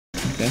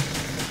Okay.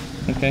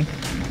 Okay.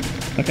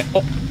 Okay.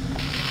 Oh.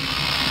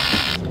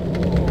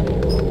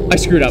 I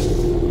screwed up.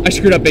 I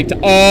screwed up big time.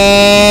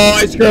 Oh,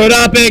 I screwed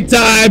up big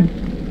time.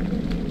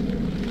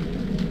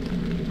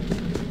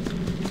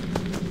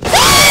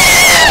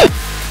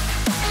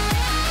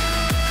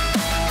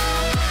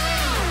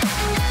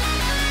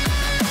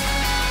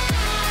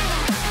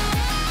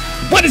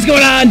 What is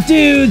going on,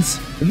 dudes?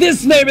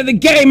 This is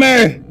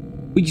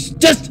VaporTheGamer. We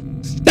just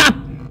stop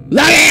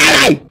looking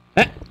at me.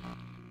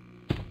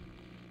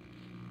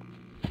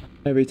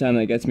 Every time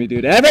that gets me,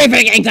 dude. Every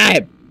freaking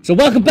time. So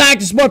welcome back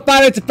to Sport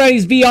Fighter to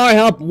Freddy's VR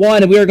Help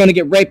 1, and we are going to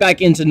get right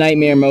back into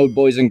Nightmare Mode,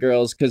 boys and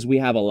girls, because we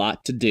have a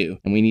lot to do.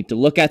 And we need to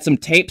look at some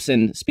tapes,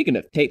 and speaking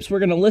of tapes, we're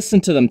going to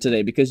listen to them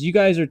today, because you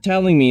guys are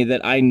telling me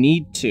that I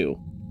need to.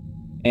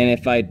 And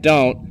if I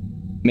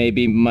don't,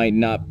 maybe might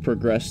not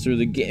progress through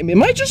the game.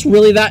 Am I just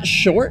really that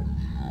short?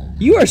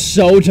 You are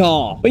so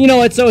tall. But you know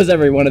what, so is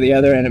every one of the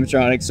other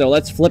animatronics, so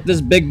let's flip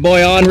this big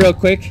boy on real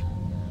quick.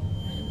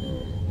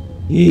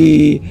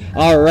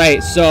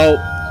 Alright, so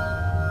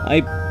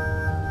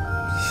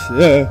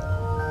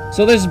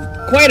so there's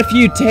quite a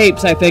few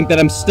tapes, I think, that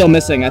I'm still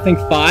missing. I think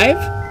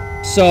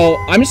 5. So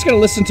I'm just gonna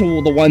listen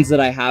to the ones that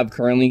I have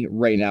currently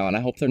right now, and I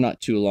hope they're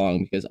not too long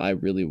because I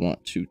really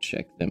want to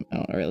check them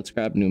out. Alright, let's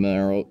grab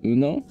numero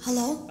uno.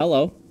 Hello?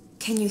 Hello.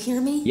 Can you hear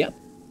me? Yep.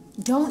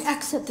 Don't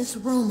exit this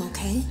room,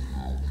 okay?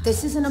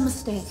 This isn't a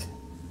mistake.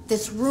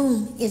 This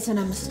room isn't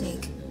a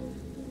mistake.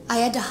 I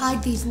had to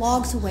hide these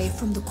logs away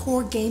from the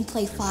core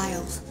gameplay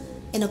files,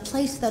 in a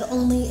place that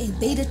only a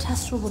beta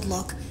tester would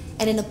look,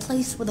 and in a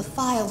place where the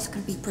files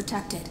could be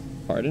protected.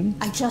 Pardon?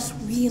 I just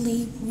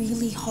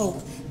really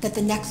hope that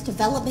the next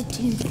development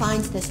team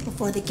finds this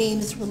before the game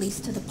is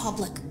released to the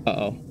public.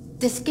 Uh-oh.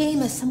 This game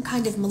has some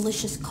kind of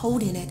malicious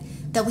code in it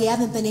that we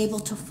haven't been able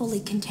to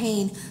fully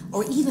contain,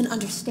 or even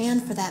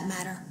understand for that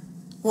matter.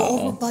 We're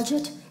over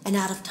budget and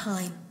out of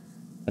time.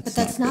 But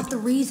that's not the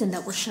reason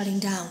that we're shutting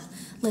down.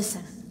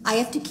 Listen, I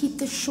have to keep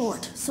this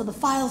short, so the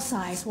file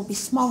size will be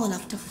small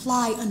enough to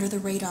fly under the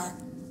radar.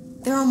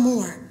 There are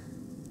more.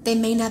 They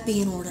may not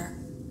be in order.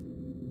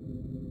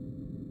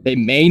 They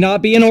may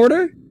not be in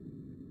order?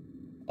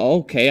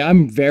 Okay,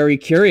 I'm very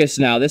curious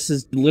now. This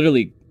is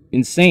literally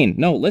insane.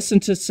 No, listen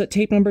to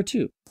tape number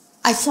 2.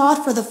 I saw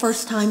it for the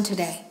first time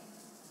today.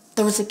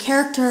 There was a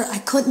character I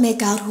couldn't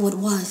make out who it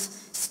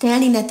was,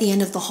 standing at the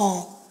end of the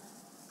hall.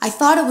 I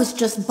thought it was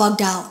just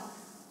bugged out,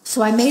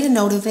 so I made a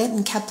note of it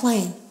and kept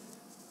playing.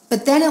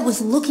 But then it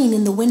was looking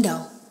in the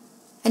window,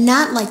 and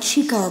not like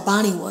Chica or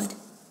Bonnie would.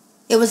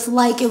 It was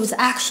like it was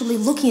actually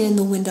looking in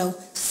the window,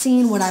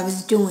 seeing what I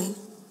was doing.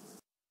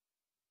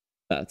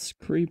 That's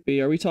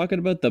creepy. Are we talking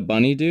about the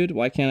bunny dude?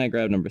 Why can't I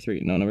grab number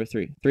 3? No, number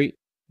 3. 3.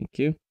 Thank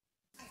you.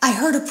 I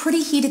heard a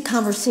pretty heated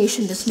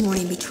conversation this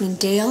morning between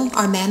Dale,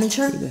 our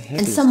manager,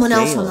 and someone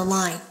else on the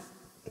line.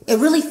 It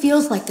really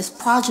feels like this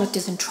project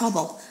is in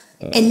trouble,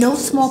 in no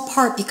small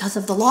part because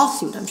of the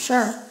lawsuit, I'm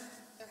sure.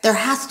 There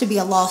has to be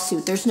a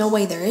lawsuit. There's no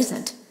way there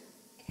isn't.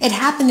 It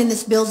happened in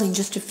this building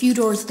just a few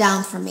doors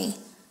down from me.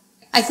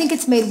 I think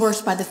it's made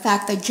worse by the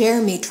fact that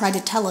Jeremy tried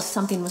to tell us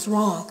something was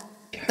wrong.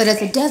 But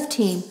as a dev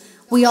team,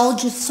 we all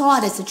just saw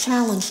it as a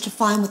challenge to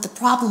find what the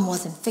problem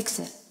was and fix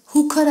it.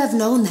 Who could have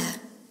known that?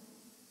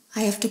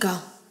 I have to go.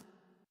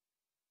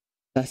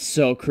 That's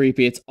so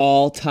creepy. It's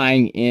all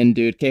tying in,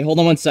 dude. Okay, hold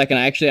on one second.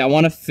 I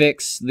want to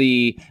fix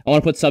the... I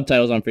want to put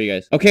subtitles on for you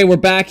guys. Okay, we're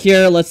back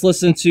here. Let's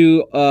listen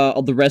to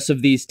the rest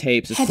of these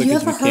tapes as quick as we can.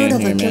 Have you ever heard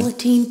of a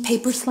guillotine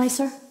paper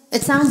slicer?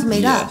 It sounds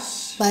made up,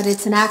 but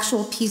it's an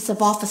actual piece of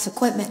office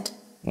equipment.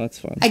 Well, that's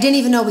fun. I didn't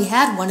even know we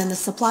had one in the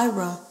supply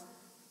room.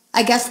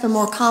 I guess they're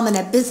more common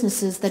at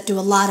businesses that do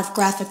a lot of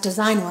graphic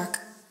design work.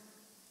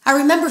 I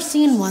remember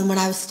seeing one when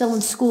I was still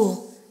in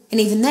school, and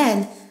even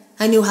then,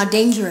 I knew how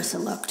dangerous it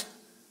looked.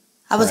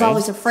 I was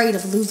always afraid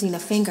of losing a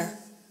finger.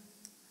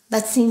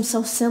 That seems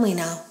so silly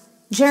now.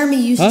 Jeremy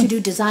used to do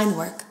design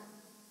work.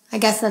 I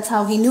guess that's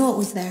how he knew it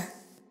was there.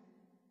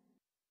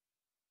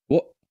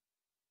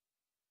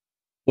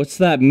 What's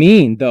that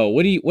mean, though?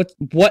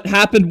 What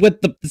happened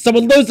with the... Did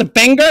someone lose a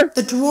finger?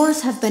 The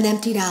drawers have been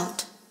emptied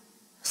out.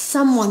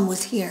 Someone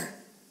was here.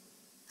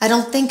 I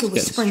don't think it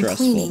was spring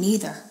cleaning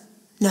either.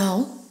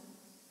 No.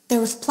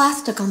 There was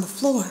plastic on the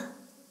floor.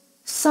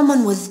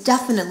 Someone was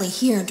definitely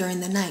here during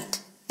the night.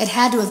 It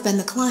had to have been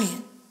the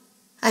client.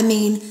 I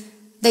mean,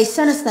 they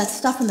sent us that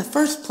stuff in the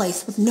first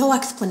place with no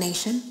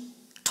explanation,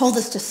 told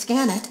us to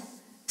scan it,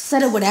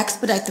 said it would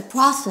expedite the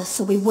process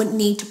so we wouldn't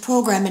need to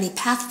program any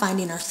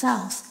pathfinding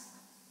ourselves.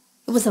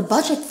 It was a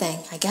budget thing,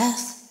 I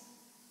guess.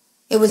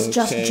 It was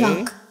just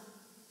junk.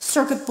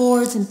 Circuit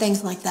boards and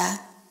things like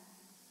that.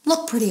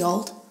 Looked pretty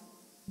old.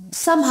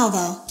 Somehow,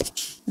 though,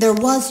 there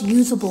was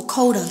usable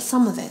code on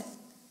some of it.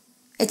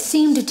 It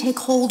seemed to take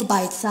hold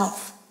by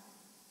itself.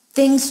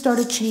 Things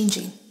started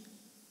changing.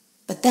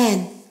 But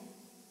then,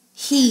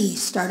 he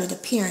started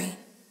appearing.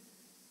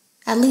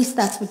 At least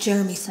that's what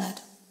Jeremy said.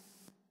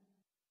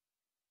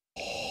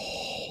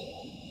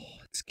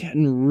 It's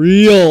getting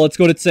real. Let's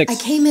go to 6. I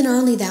came in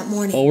early that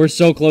morning. Oh, we're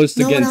so close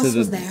to getting to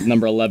the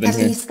number 11 At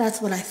here. least that's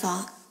what I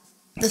thought.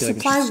 The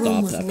supply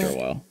room was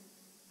lit.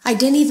 I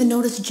didn't even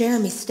notice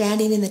Jeremy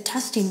standing in the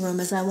testing room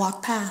as I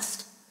walked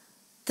past.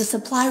 The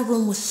supply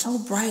room was so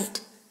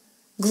bright,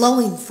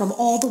 glowing from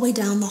all the way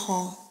down the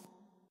hall.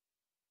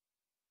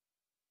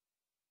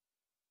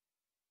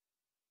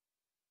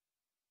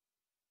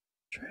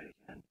 Try it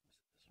again.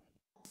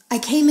 I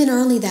came in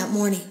early that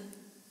morning.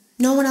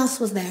 No one else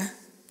was there.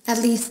 At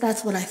least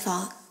that's what I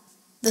thought.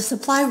 The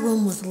supply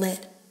room was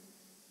lit.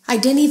 I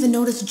didn't even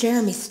notice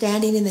Jeremy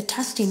standing in the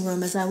testing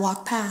room as I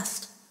walked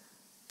past.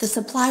 The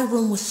supply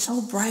room was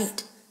so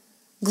bright,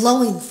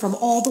 glowing from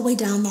all the way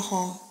down the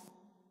hall.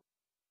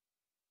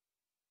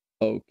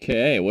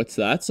 Okay, what's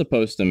that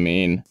supposed to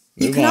mean?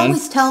 You can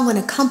always tell when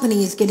a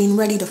company is getting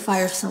ready to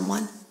fire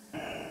someone.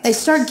 They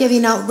start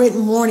giving out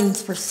written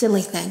warnings for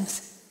silly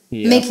things,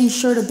 making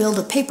sure to build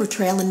a paper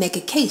trail and make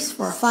a case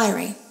for a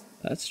firing.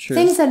 That's true.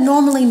 Things that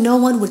normally no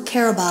one would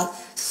care about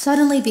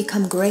suddenly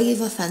become grave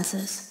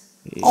offenses,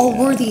 all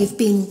worthy of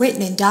being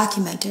written and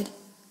documented.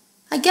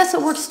 I guess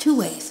it works two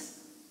ways,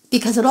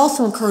 because it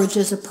also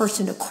encourages a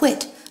person to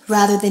quit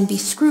rather than be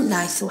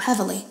scrutinized so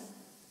heavily.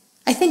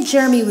 I think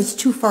Jeremy was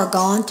too far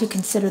gone to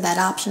consider that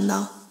option,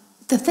 though.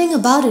 The thing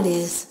about it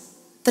is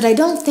that I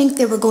don't think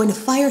they were going to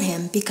fire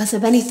him because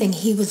of anything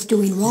he was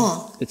doing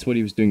wrong. It's what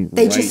he was doing right.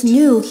 They just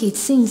knew he'd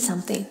seen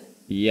something.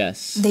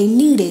 Yes. They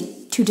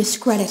needed to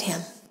discredit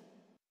him.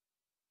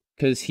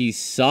 Because he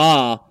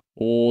saw,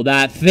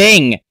 that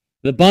thing!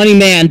 The bunny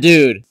man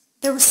dude!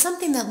 There was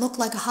something that looked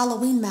like a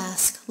Halloween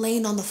mask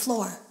laying on the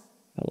floor.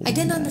 I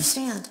didn't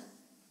understand.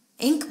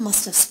 Ink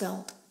must have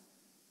spilled.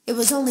 It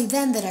was only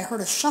then that I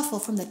heard a shuffle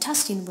from the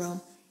testing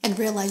room and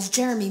realized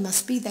Jeremy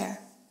must be there.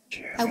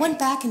 I went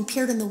back and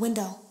peered in the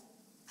window.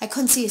 I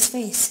couldn't see his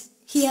face.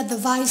 He had the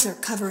visor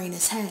covering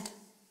his head.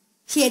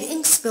 He had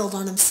ink spilled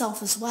on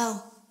himself as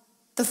well.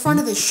 The front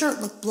of his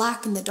shirt looked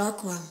black in the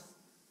dark room.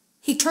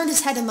 He turned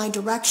his head in my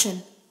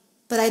direction,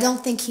 but I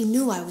don't think he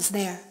knew I was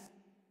there.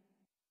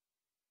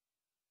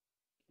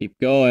 Keep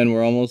going,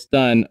 we're almost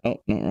done.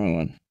 Oh, no, wrong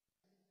one.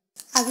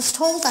 I was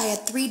told I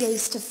had 3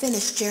 days to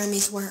finish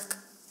Jeremy's work,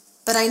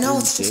 but I know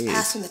it's just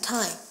passing the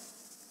time.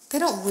 They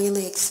don't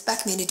really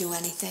expect me to do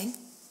anything.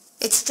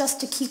 It's just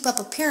to keep up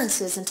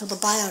appearances until the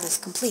buyout is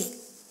complete.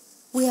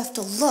 We have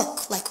to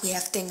look like we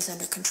have things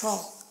under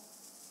control.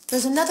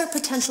 There's another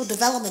potential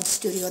development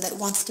studio that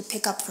wants to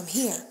pick up from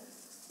here,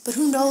 but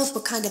who knows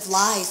what kind of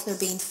lies they're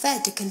being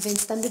fed to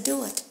convince them to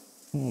do it.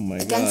 Oh my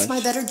gosh. Against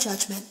my better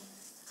judgment,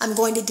 I'm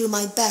going to do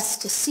my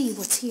best to see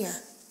what's here,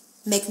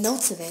 make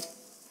notes of it,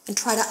 and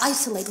try to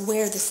isolate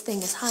where this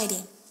thing is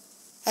hiding.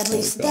 At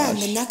least then,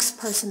 the next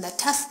person that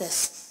tests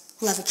this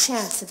will have a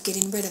chance of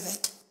getting rid of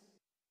it.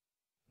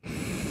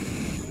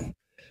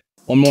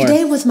 One more.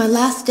 Today was my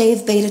last day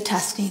of beta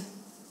testing,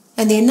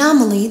 and the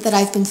anomaly that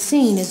I've been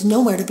seeing is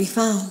nowhere to be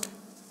found.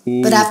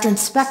 But after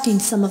inspecting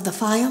some of the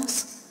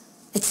files,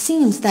 it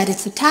seems that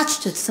it's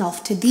attached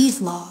itself to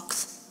these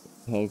logs.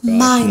 Oh gosh,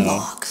 my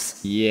logs.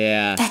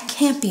 Yeah. That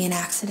can't be an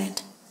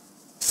accident.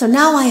 So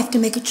now I have to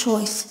make a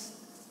choice.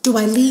 Do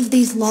I leave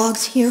these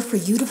logs here for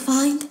you to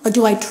find, or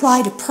do I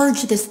try to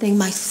purge this thing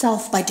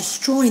myself by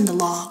destroying the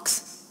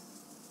logs?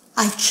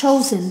 I've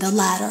chosen the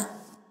latter.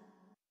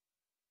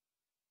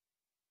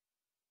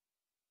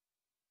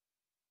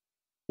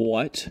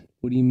 What?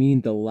 What do you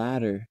mean the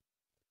latter?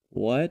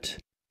 What?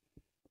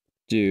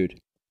 Dude.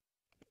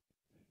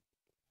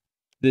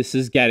 This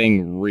is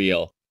getting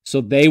real. So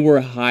they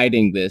were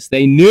hiding this.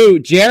 They knew.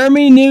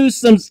 Jeremy knew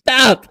some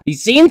stuff.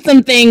 He's seen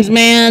some things,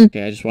 man.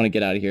 Okay, I just want to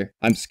get out of here.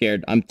 I'm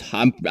scared. I'm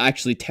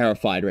actually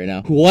terrified right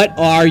now. What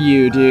are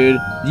you, dude?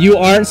 You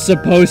aren't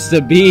supposed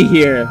to be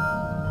here.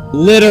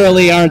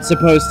 Literally aren't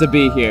supposed to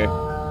be here.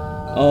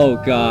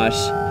 Oh,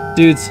 gosh.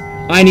 Dudes,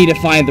 I need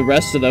to find the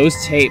rest of those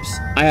tapes.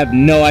 I have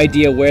no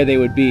idea where they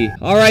would be.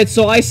 Alright,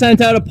 so I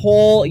sent out a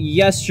poll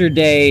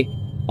yesterday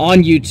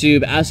on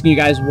YouTube asking you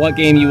guys what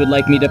game you would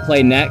like me to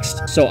play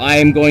next. So I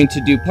am going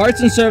to do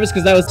Parts and Service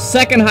because that was the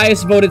second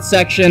highest voted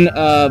section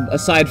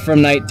aside from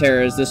Night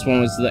Terrors. This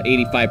one was the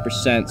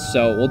 85%.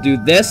 So we'll do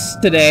this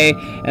today,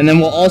 and then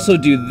we'll also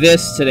do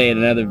this today in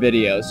another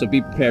video. So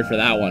be prepared for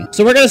that one.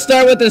 So we're going to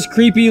start with this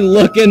creepy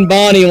looking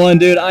Bonnie one,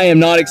 dude. I am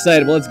not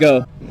excited, but let's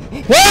go.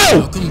 Whoa!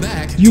 Welcome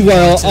back. You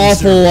are an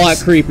awful lot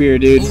creepier,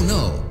 dude. Oh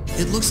no.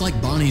 It looks like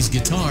Bonnie's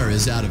guitar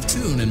is out of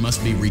tune and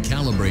must be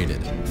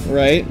recalibrated.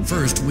 Right.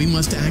 First, we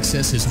must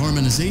access his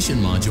harmonization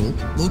module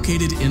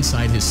located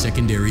inside his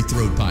secondary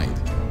throat pipe.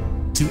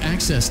 To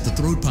access the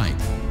throat pipe,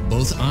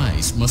 both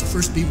eyes must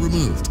first be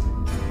removed.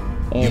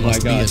 Oh you my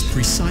must gosh. be as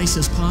precise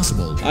as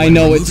possible. I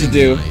know what to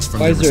do. From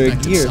Why is there a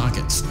respective gear?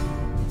 sockets.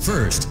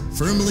 First,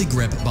 firmly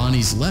grip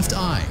Bonnie's left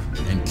eye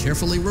and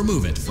carefully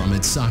remove it from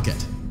its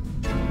socket.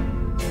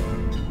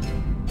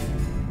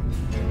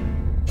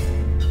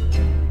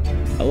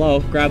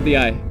 Hello, grab the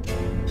eye.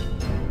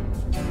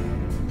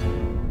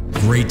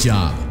 Great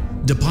job.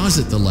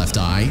 Deposit the left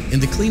eye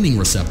in the cleaning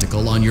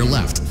receptacle on your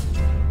left.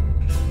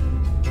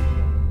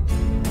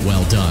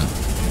 Well done.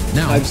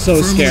 Now, I'm so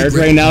firmly scared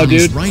grip right now,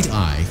 Bonnie's dude. right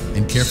eye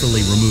and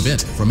carefully remove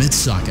it from its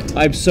socket.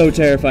 I'm so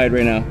terrified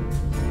right now.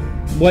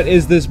 What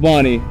is this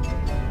Bonnie?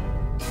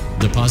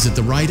 Deposit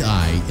the right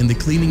eye in the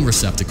cleaning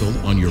receptacle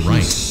on your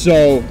right.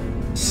 So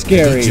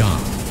scary. Good job.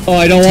 Oh,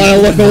 I don't want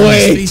to look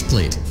away.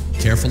 Faceplate.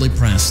 Carefully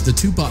press the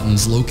 2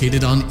 buttons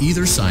located on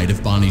either side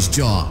of Bonnie's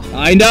jaw.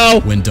 I know.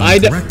 When done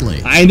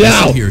correctly, I know.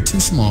 you should hear 2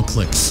 small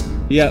clicks.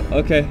 Yeah,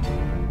 okay.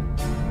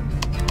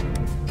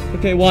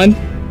 Okay, 1.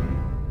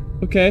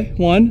 Okay,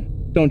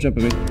 1. Don't jump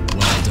at me.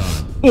 Well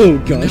done. Oh,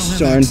 gosh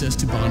darn. Access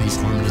to Bonnie's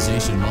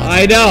harmonization module.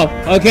 I know.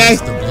 Okay.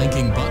 Press the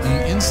blinking button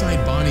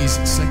inside Bonnie's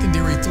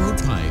secondary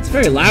throat pipe. It's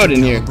very loud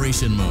in here.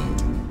 Calibration mode.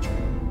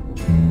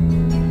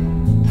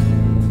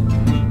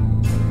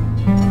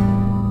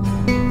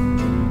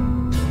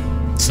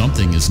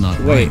 Something is not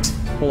right.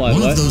 Hold on,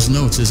 One of those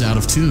notes is out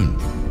of tune.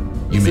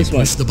 You may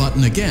push the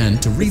button again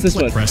to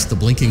replay. Press the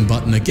blinking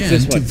button again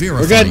to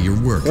verify your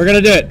work. We're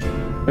gonna do it.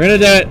 We're gonna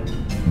do it.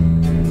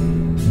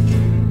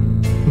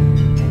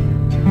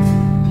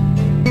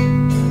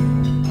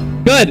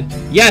 Good.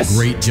 Yes.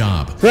 Great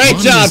job. Great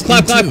job.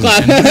 Clap, clap,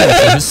 clap.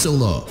 For his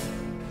solo.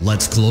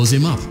 Let's close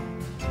him up.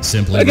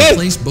 Simply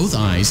replace both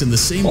eyes in the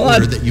same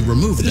order that you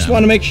removed them. I just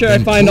want to make sure I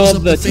find all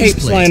the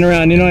tapes lying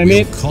around. You know what I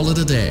mean? Call it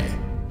a day.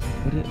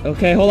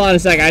 Okay, hold on a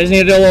sec. I just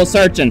need to do a little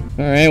searching.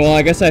 Alright, well,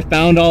 I guess I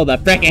found all the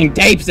freaking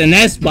tapes in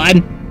this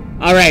one.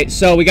 Alright,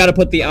 so we gotta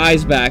put the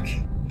eyes back.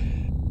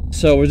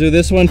 So we'll do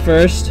this one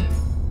first.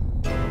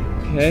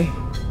 Okay.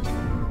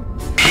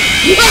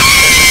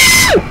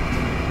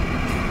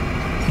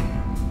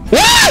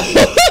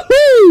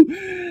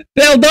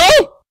 Failed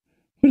though?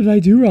 What did I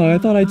do wrong? I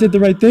thought I did the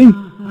right thing.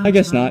 I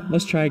guess not.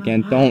 Let's try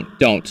again. Don't.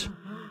 Oh,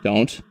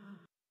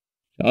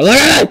 look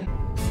at it!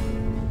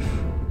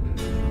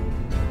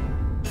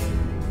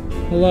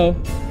 Hello?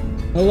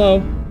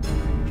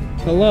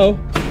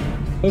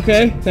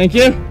 Okay, thank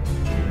you.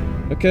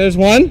 Okay, there's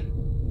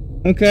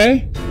 1.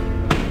 Okay.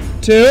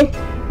 2.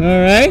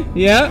 Alright,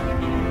 yeah.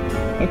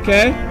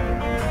 Okay.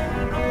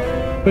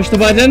 Push the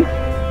button.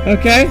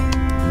 Okay.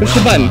 Push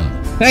the button.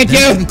 Thank you!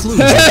 That concludes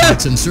the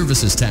parts and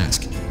services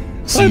task.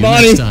 See you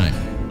next time.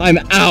 I'm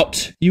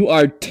out. You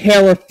are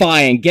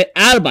terrifying. Get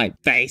out of my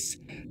face.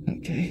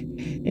 Okay.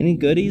 Any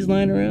goodies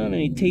lying around?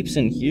 Any tapes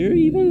in here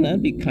even?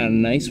 That'd be kind of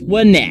nice,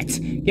 wouldn't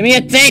it? Give me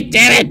a tape,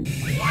 damn it!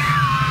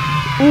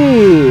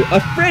 Ooh, a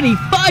Freddy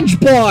fudge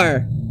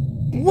bar!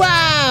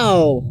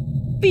 Wow!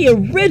 The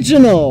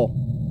original!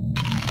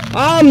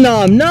 Om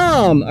nom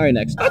nom! Alright,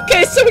 next.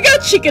 Okay, so we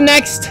got Chica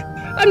next.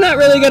 I'm not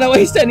really gonna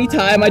waste any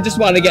time. I just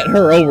want to get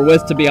her over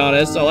with, to be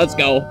honest, so let's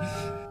go.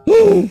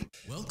 Ooh.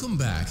 Welcome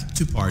back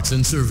to Parts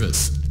and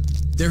Service.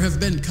 There have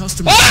been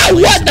customers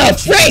what the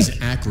freak?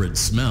 acrid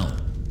smell.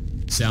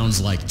 Sounds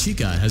like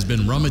Chica has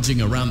been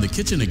rummaging around the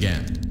kitchen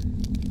again.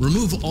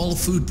 Remove all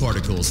food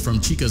particles from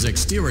Chica's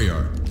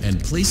exterior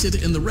and place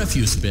it in the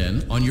refuse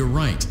bin on your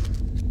right.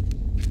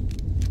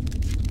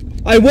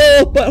 I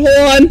will, but hold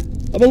on.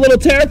 I'm a little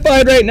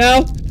terrified right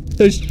now.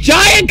 There's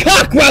giant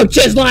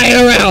cockroaches lying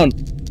around.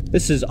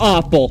 This is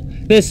awful.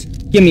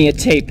 Give me a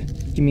tape.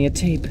 Give me a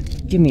tape.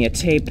 Give me a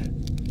tape.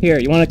 Here,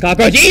 you want a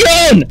cockroach? Eat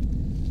your own!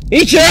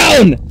 Eat your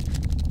own!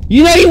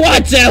 You know you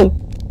want to!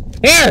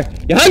 Here!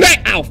 You hungry?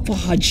 Ow,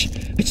 fudge!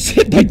 I just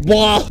hit my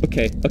wall!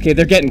 Okay,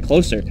 they're getting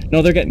closer.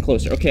 No, they're getting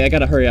closer. Okay, I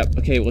gotta hurry up.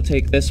 Okay, we'll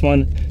take this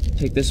one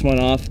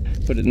off,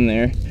 put it in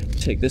there.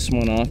 Take this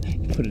one off,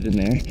 put it in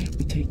there.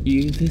 We'll take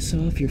this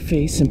off your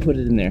face and put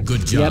it in there.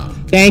 Good job.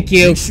 Yep. Thank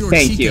you. Make sure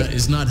Chica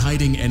is not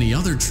hiding any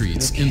other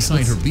treats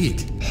inside her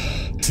beak.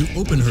 To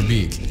open her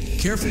beak,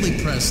 carefully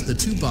press the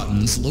 2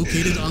 buttons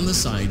located on the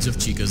sides of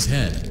Chica's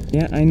head.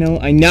 Yeah, I know.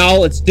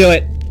 Let's do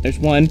it. There's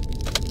 1.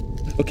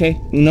 Okay,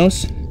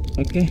 unos.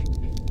 Okay.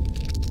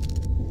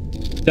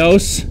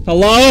 Dos.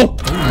 Hello?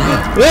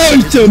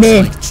 It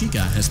looks like Chica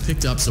has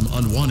picked up some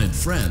unwanted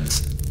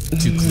friends.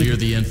 To clear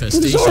the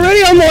infestation, there's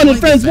already unwanted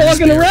friends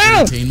walking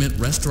around! Entertainment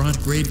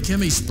restaurant-grade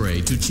chemi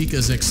spray to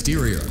Chica's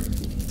exterior.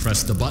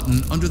 Press the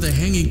button under the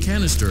hanging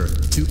canister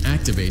to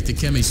activate the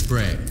chemi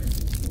spray.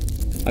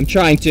 I'm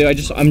trying to.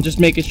 I'm just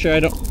making sure I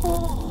don't.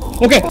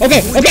 Okay.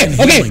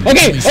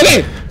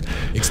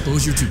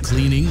 Exposure to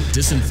cleaning,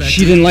 disinfecting,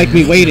 she didn't like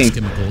me waiting.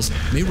 Chemicals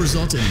may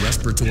result in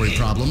respiratory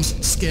problems,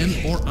 skin,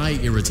 or eye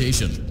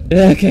irritation.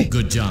 Okay.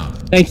 Good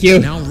job. Thank you.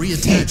 Now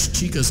reattach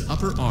Chica's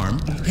upper arm,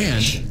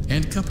 hand,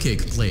 and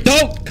cupcake plate.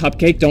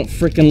 Cupcake, don't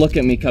freaking look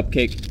at me,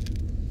 Cupcake.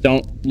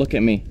 Don't look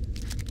at me.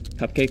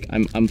 Cupcake,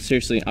 I'm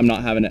seriously, I'm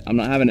not having it. I'm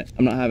not having it.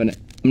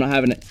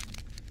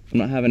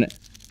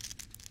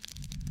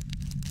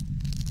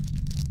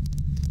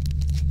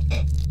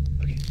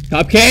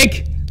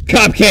 Okay.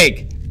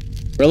 Cupcake!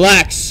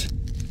 Relax.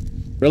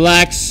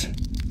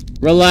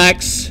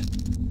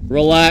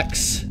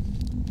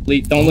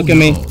 Don't look at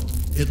me.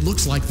 It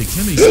looks like the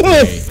chemi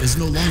spray is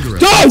no longer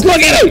Don't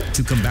look at me!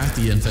 To combat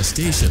the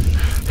infestation,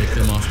 pick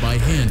them off by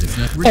hand. If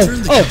not,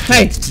 return the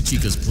cupcakes to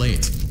Chica's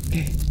plate.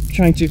 Okay,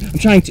 I'm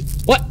trying to.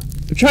 What?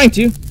 I'm trying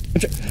to.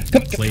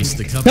 Place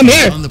the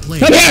cupcake on the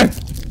plate. Come here.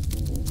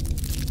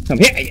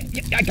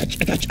 I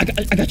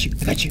got you.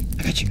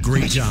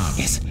 Great job.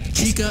 Yes.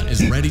 Chica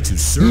is ready to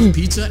serve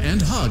pizza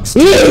and hugs to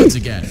kids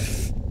again.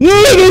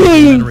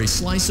 A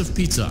slice of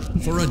pizza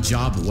for a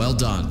job well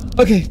done.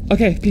 Okay,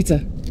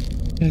 pizza.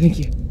 Yeah, thank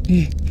you.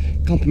 Yeah.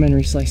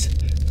 Complimentary slice.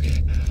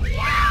 Okay.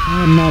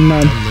 Nom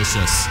nom.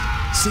 Delicious.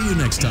 See you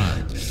next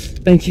time.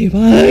 Thank you.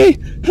 Bye.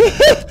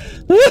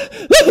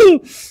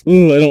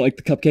 Ooh, I don't like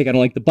the cupcake. I don't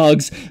like the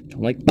bugs. I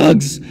don't like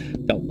bugs.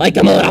 Don't like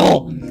them at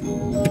all.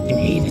 Freaking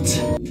hate it.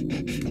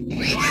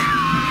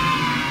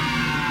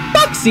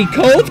 Foxy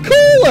Cove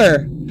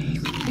Cooler.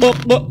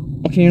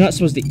 Okay, you're not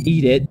supposed to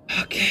eat it.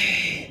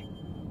 Okay.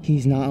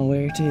 He's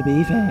nowhere to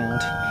be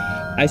found.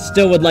 I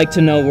still would like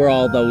to know where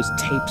all those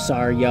tapes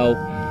are, yo.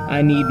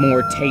 I need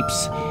more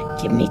tapes.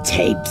 Give me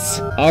tapes.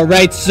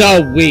 Alright,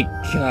 so we...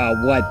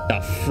 what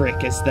the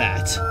frick is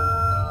that?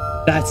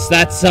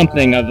 That's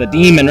something of a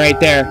demon right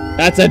there.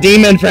 That's a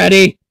demon,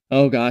 Freddy!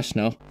 Oh gosh,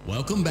 no.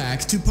 Welcome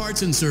back to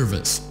Parts and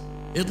Service.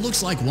 It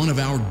looks like one of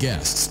our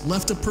guests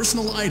left a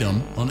personal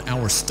item on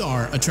our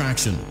star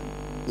attraction.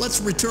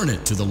 Let's return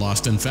it to the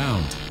Lost and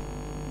Found.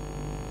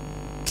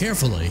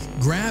 Carefully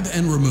grab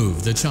and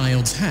remove the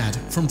child's hat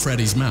from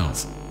Freddy's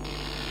mouth.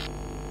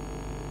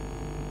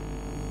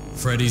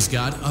 Freddy's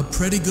got a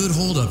pretty good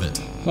hold of it.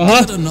 Give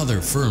it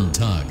another firm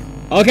tug.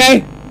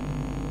 Okay.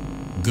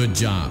 Good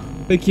job.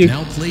 Thank you.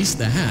 Now place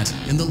the hat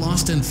in the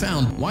Lost and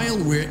Found. While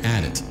we're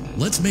at it,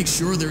 let's make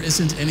sure there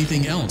isn't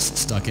anything else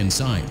stuck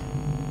inside.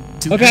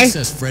 To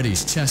access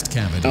Freddy's chest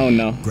cavity,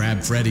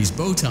 grab Freddy's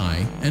bow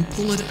tie and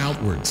pull it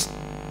outwards.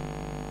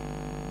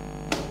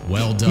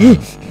 Well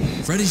done.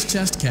 Freddy's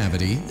chest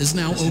cavity is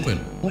now open.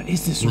 What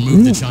is this?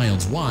 Remove the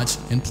child's watch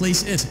and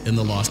place it in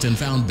the Lost and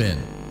Found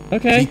bin.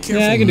 Okay, Be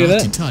careful yeah, I can do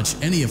not that. to touch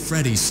any of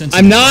Freddy's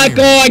sensitive I'm not items.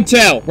 going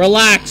to!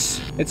 Relax!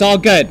 It's all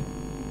good.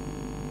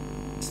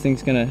 This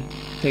thing's gonna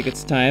take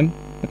its time.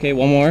 Okay,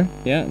 one more.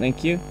 Yeah,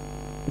 thank you.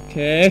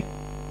 Okay.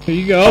 Here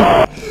you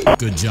go.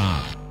 Good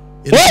job.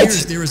 It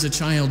appears there is a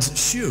child's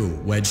shoe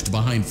wedged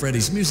behind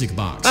Freddy's music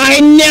box. I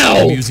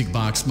know! The music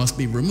box must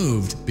be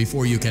removed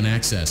before you can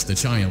access the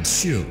child's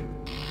shoe.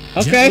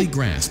 Okay. Gently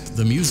grasp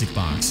the music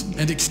box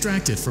and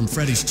extract it from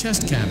Freddy's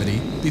chest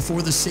cavity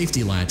before the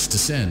safety latch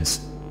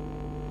descends.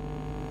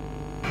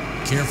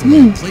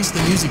 Carefully place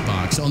the music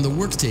box on the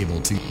work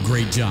table to...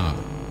 Great job.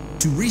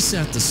 To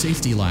reset the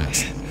safety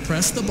latch,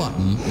 press the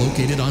button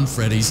located on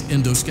Freddy's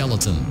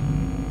endoskeleton.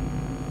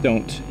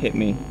 Don't hit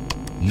me.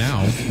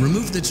 Now,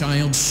 remove the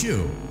child's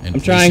shoe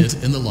and place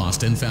it in the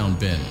Lost and Found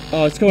bin.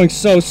 Oh, it's going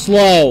so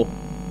slow.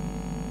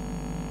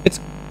 It's...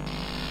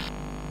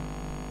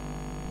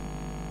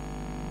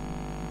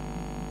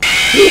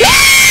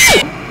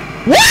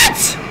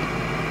 What?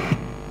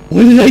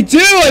 What did I do?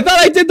 I thought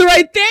I did the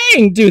right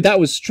thing! Dude, that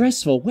was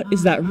stressful. What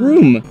is that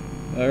room?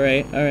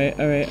 Alright. What?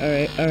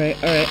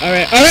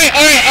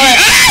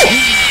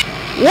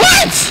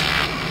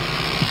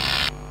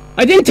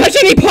 I didn't touch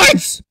any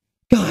parts!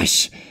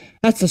 Gosh,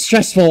 that's a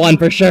stressful one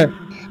for sure.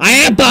 I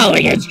am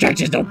following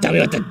instructions, don't tell me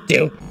what to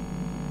do.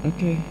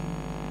 Okay.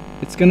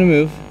 It's gonna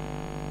move.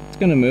 It's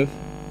gonna move.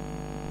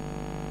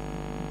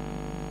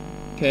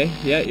 Okay,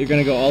 yeah, you're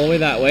gonna go all the way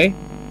that way.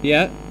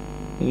 Yeah.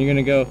 And you're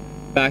gonna go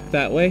back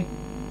that way.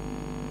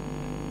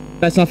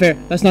 That's not fair.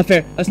 That's not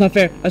fair. That's not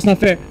fair. That's not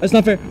fair. That's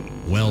not fair.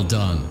 Well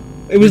done.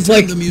 It was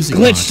like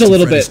glitched a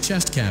little bit.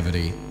 Chest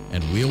cavity,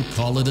 and we'll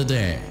call it a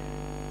day.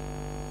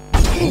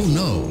 Oh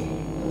no.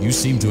 You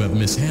seem to have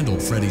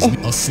mishandled Freddy's...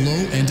 A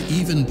slow and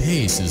even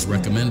pace is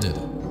recommended.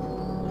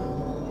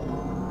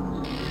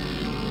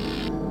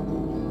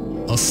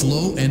 A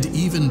slow and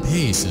even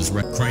pace is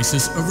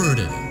crisis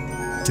averted.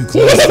 To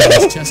close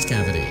Freddy's chest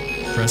cavity,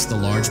 press the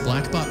large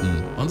black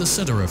button on the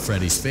center of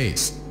Freddy's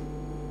face.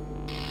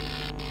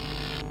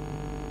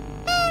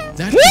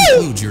 That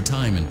concludes your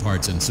time in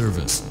Parts and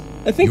Service.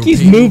 I think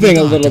he's moving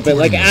a little bit,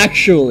 like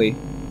actually.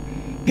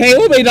 Pay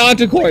will be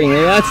docked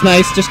accordingly. That's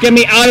nice. Just get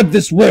me out of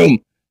this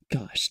room.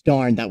 Gosh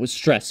darn, that was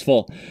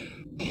stressful.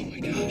 Oh my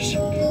gosh.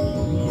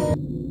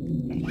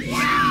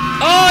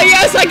 Oh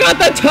yes, I got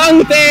the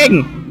tongue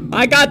thing!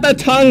 I got the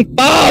tongue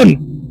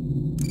phone!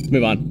 Let's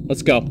move on.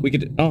 Let's go. We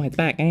could... Oh, it's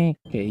back. Okay,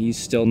 he's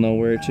still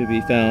nowhere to be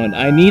found.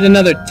 I need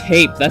another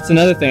tape. That's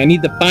another thing. I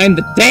need to find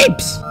the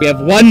tapes! We have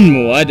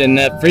one. What in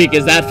the freak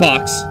is that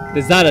fox?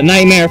 Is that a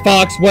nightmare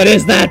fox? What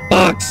is that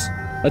fox?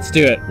 Let's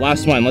do it.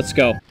 Last one. Let's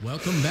go.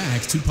 Welcome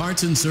back to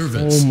Parts and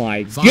Service. Oh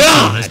my Foxy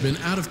god! has been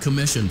out of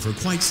commission for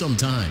quite some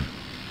time.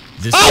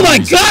 This oh my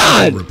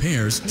god!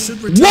 Repairs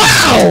should return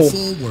to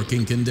full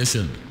working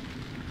condition.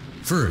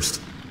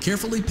 First,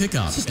 carefully pick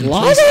up and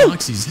place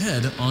Foxy's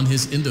head on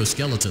his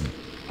endoskeleton.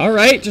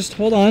 Alright, just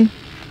hold on.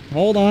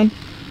 Hold on.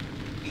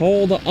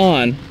 Hold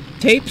on.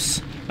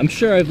 Tapes? I'm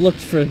sure I've looked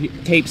for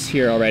tapes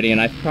here already,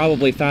 and I've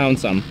probably found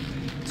some.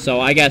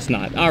 So I guess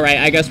not. Alright,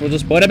 I guess we'll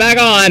just put it back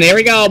on. Here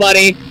we go,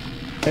 buddy.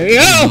 Here you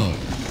go! Oh,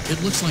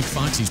 it looks like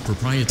Foxy's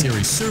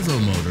proprietary servo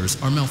motors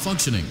are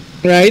malfunctioning.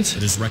 Right.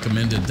 It is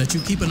recommended that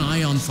you keep an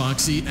eye on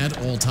Foxy at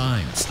all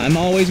times. I'm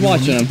always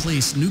watching him.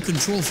 Place new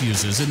control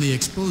fuses in the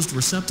exposed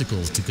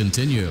receptacles to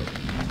continue.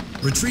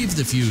 Retrieve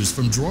the fuse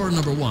from drawer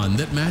number 1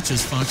 that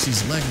matches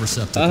Foxy's leg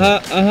receptacle.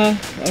 Okay.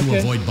 To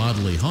avoid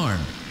bodily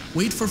harm,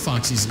 wait for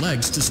Foxy's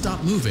legs to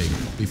stop moving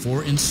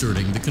before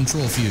inserting the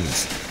control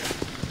fuse.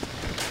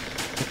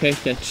 Okay,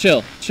 yeah,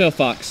 chill,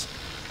 Fox.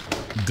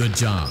 Good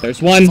job.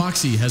 There's one.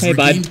 Foxy has hey,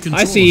 bud. control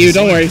I see you.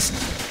 Don't worry.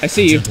 I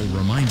see you. Gentle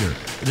reminder.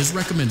 It is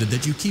recommended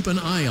that you keep an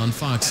eye on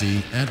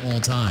Foxy at all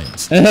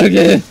times.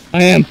 Okay,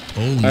 I am.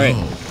 Oh no. Right.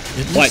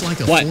 It looks like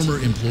a former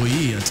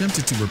employee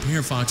attempted to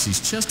repair Foxy's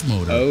chest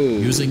motor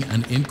using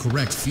an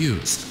incorrect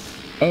fuse.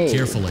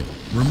 Carefully,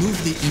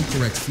 remove the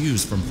incorrect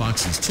fuse from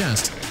Foxy's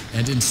chest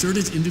and insert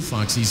it into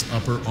Foxy's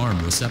upper arm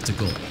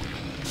receptacle.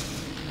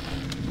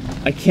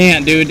 I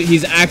can't, dude.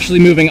 He's actually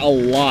moving a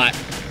lot.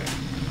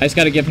 I just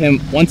gotta give him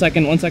 1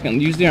 second, 1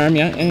 second. Use the arm,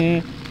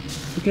 yeah.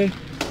 Okay.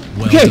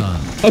 Well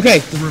done. Okay.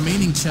 The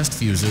remaining chest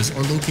fuses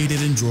are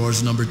located in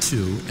drawers number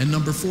 2 and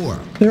number 4.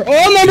 They're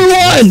all number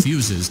 1!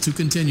 Fuses to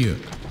continue.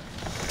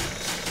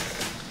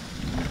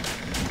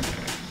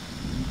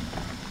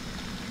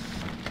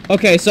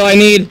 Okay, so I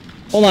need...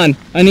 Hold on.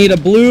 I need a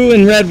blue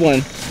and red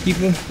one.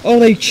 Oh,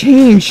 they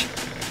change.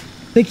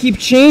 They keep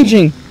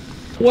changing.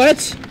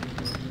 What?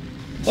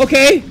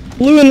 Okay.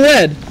 Blue and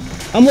red.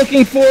 I'm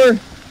looking for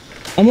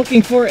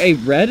a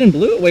red and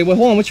blue. Wait,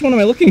 hold on. Which one am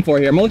I looking for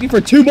here? I'm looking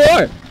for 2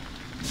 more.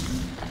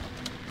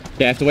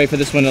 Okay, I have to wait for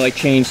this one to like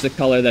change the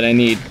color that I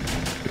need.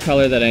 The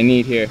color that I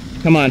need here.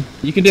 Come on.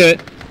 You can do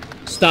it.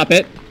 Stop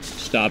it.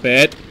 Stop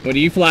it. What are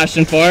you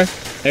flashing for?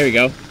 There we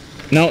go.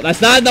 No, that's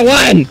not the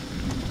one.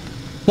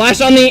 Flash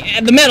on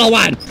the middle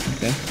one.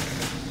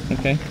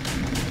 Okay.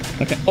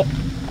 Oh.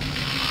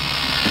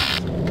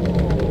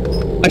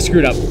 I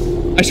screwed up.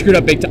 I screwed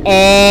up big time.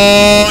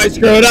 Oh, I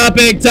screwed up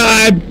big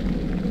time.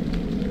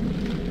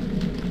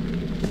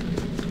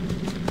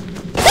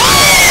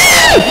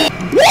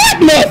 What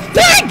the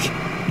fuck?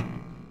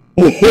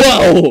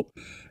 Whoa,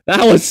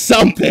 that was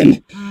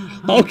something.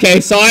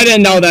 Okay, so I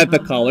didn't know that the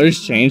colors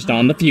changed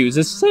on the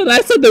fuses. So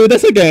let's do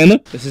this again.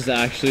 This is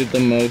actually the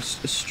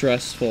most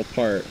stressful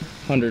part.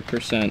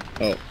 100%.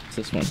 Oh, it's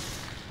this one.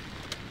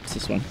 It's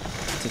this one.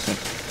 It's this one.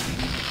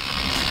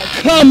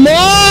 Come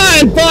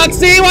on,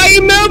 Foxy! Why are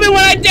you moving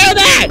when I do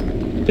that?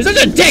 You're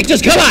such a dick!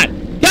 Just come on!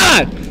 Come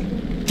on!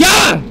 Come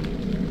on!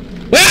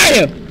 Where are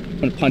you? I'm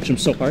gonna punch him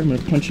so hard. I'm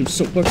gonna punch him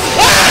so hard.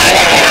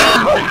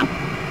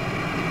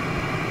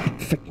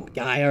 Freaking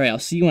guy. Alright, I'll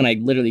see you when I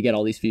literally get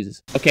all these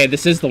fuses. Okay,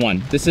 this is the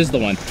one. This is the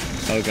one.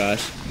 Oh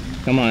gosh.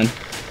 Come on.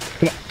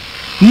 Come on.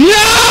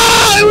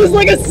 No! It was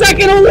like a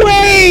second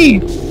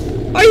away!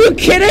 Are you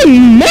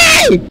kidding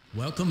me?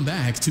 Welcome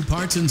back to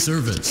Parts and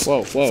Service.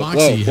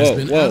 Foxy has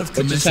been out of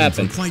commission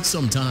for quite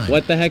some time.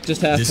 What the heck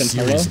just happened? This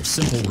series of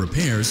simple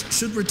repairs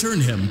should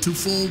return him to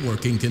full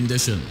working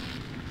condition.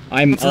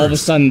 I'm all of a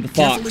sudden the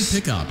fox.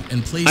 Carefully pick up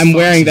and place I'm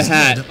wearing the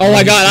hat. Oh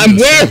my god, I'm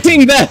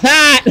wearing the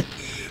hat!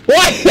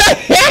 What the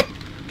heck?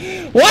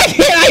 Why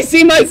can't I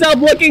see myself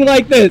looking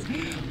like this?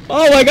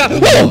 Oh my god.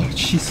 Oh,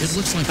 Jesus. It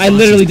looks like I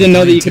literally didn't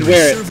know that you could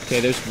wear it. Okay,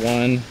 there's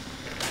one.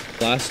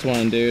 Last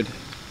one, dude.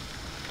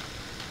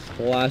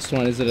 The last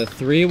one. Is it a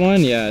 3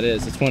 one? Yeah, it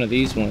is. It's one of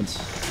these ones.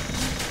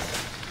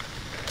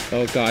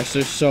 Oh gosh,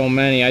 there's so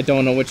many. I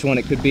don't know which one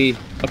it could be.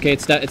 Okay,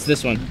 it's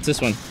this one. It's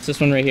this one. It's this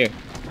one right here.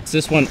 It's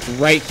this one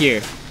right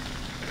here.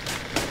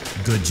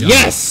 Good job.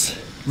 Yes!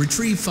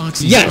 Retrieve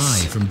Foxy's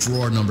eye from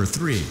drawer number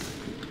 3.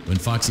 When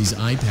Foxy's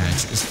eye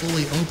patch is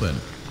fully open,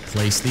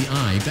 place the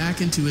eye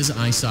back into his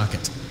eye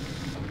socket.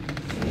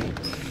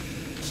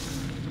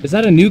 Is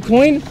that a new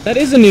coin? That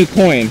is a new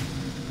coin.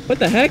 What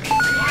the heck?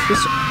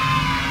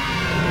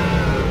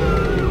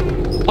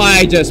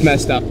 I just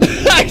messed up.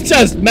 I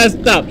just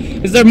messed up.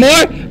 Is there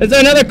more? Is there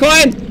another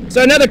coin? Is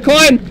there another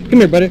coin? Come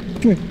here, brother.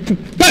 Come here. Come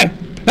here.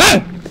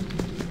 Ah!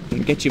 I'm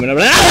gonna get you.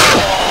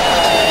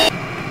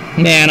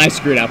 Man, I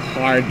screwed up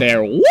hard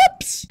there.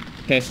 Whoops.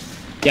 Okay.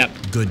 Yep.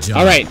 Good job.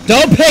 All right.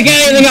 Don't pick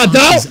anything up.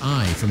 Don't.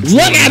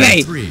 Look at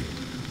me.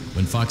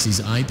 When Foxy's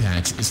eye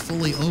patch is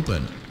fully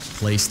open,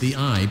 place the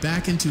eye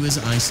back into his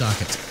eye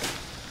socket.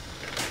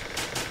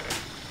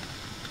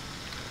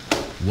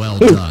 Well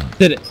done.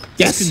 Did it?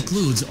 Yes. This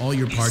concludes all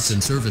your parts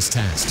and service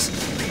tasks.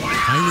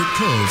 Pirate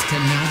Cove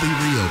can now be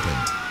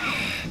reopened.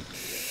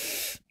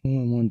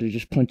 Oh, I wanted to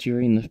just punch you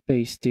right in the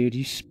face, dude.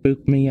 You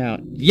spooked me out.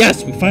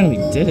 Yes, we finally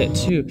did it,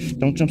 too.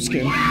 Don't jump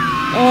scare me.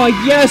 Oh,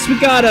 yes, we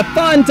got a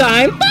fun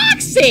time.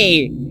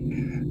 Foxy!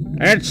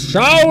 It's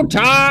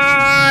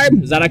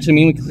showtime! Does that actually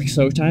mean we can click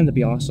showtime? That'd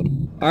be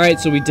awesome. Alright,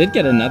 so we did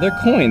get another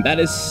coin. That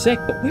is sick.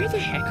 But where the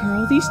heck are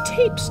all these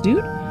tapes, dude?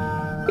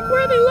 Like,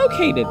 where are they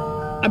located?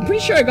 I'm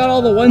pretty sure I got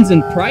all the ones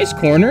in prize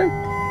corner.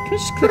 Can I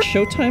just click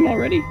showtime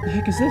already? What the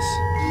heck is this?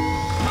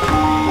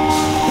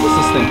 What is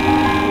this thing?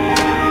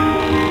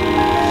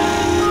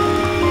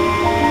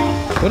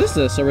 What is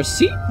this? A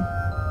receipt?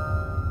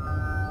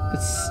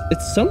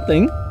 It's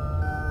something.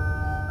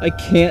 I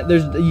can't,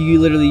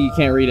 you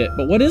can't read it.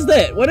 But what is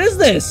that? What is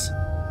this?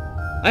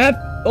 I have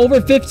over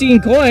 15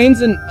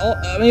 coins and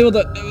I'm able to,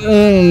 I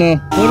don't know.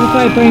 What if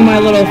I bring my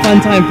little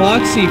Funtime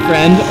Foxy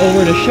friend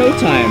over to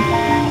showtime?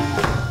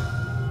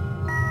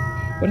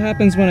 What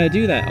happens when I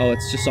do that? Oh,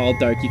 it's just all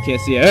dark. You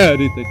can't see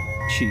anything.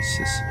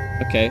 Jesus.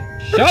 Okay.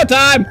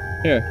 Showtime!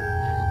 Here.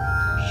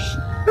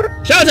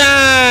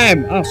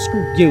 Showtime! Oh,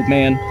 screw you,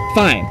 man.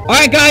 Fine.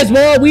 Alright, guys,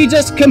 well, we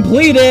just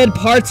completed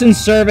Parts and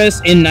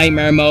Service in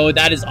Nightmare Mode.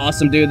 That is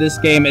awesome, dude. This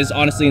game is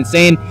honestly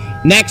insane.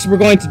 Next, we're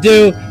going to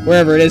do,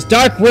 wherever it is,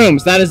 Dark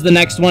Rooms. That is the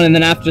next one, and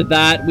then after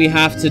that, we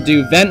have to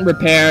do Vent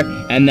Repair,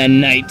 and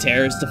then Night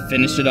Terrors to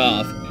finish it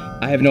off.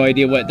 I have no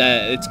idea what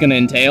that it's gonna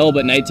entail,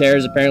 but Night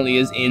Terrors apparently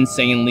is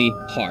insanely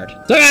hard.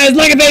 So, guys,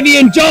 like if you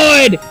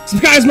enjoyed,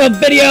 subscribe to my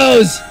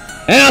videos,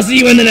 and I'll see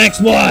you in the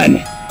next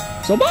one.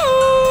 So, bye!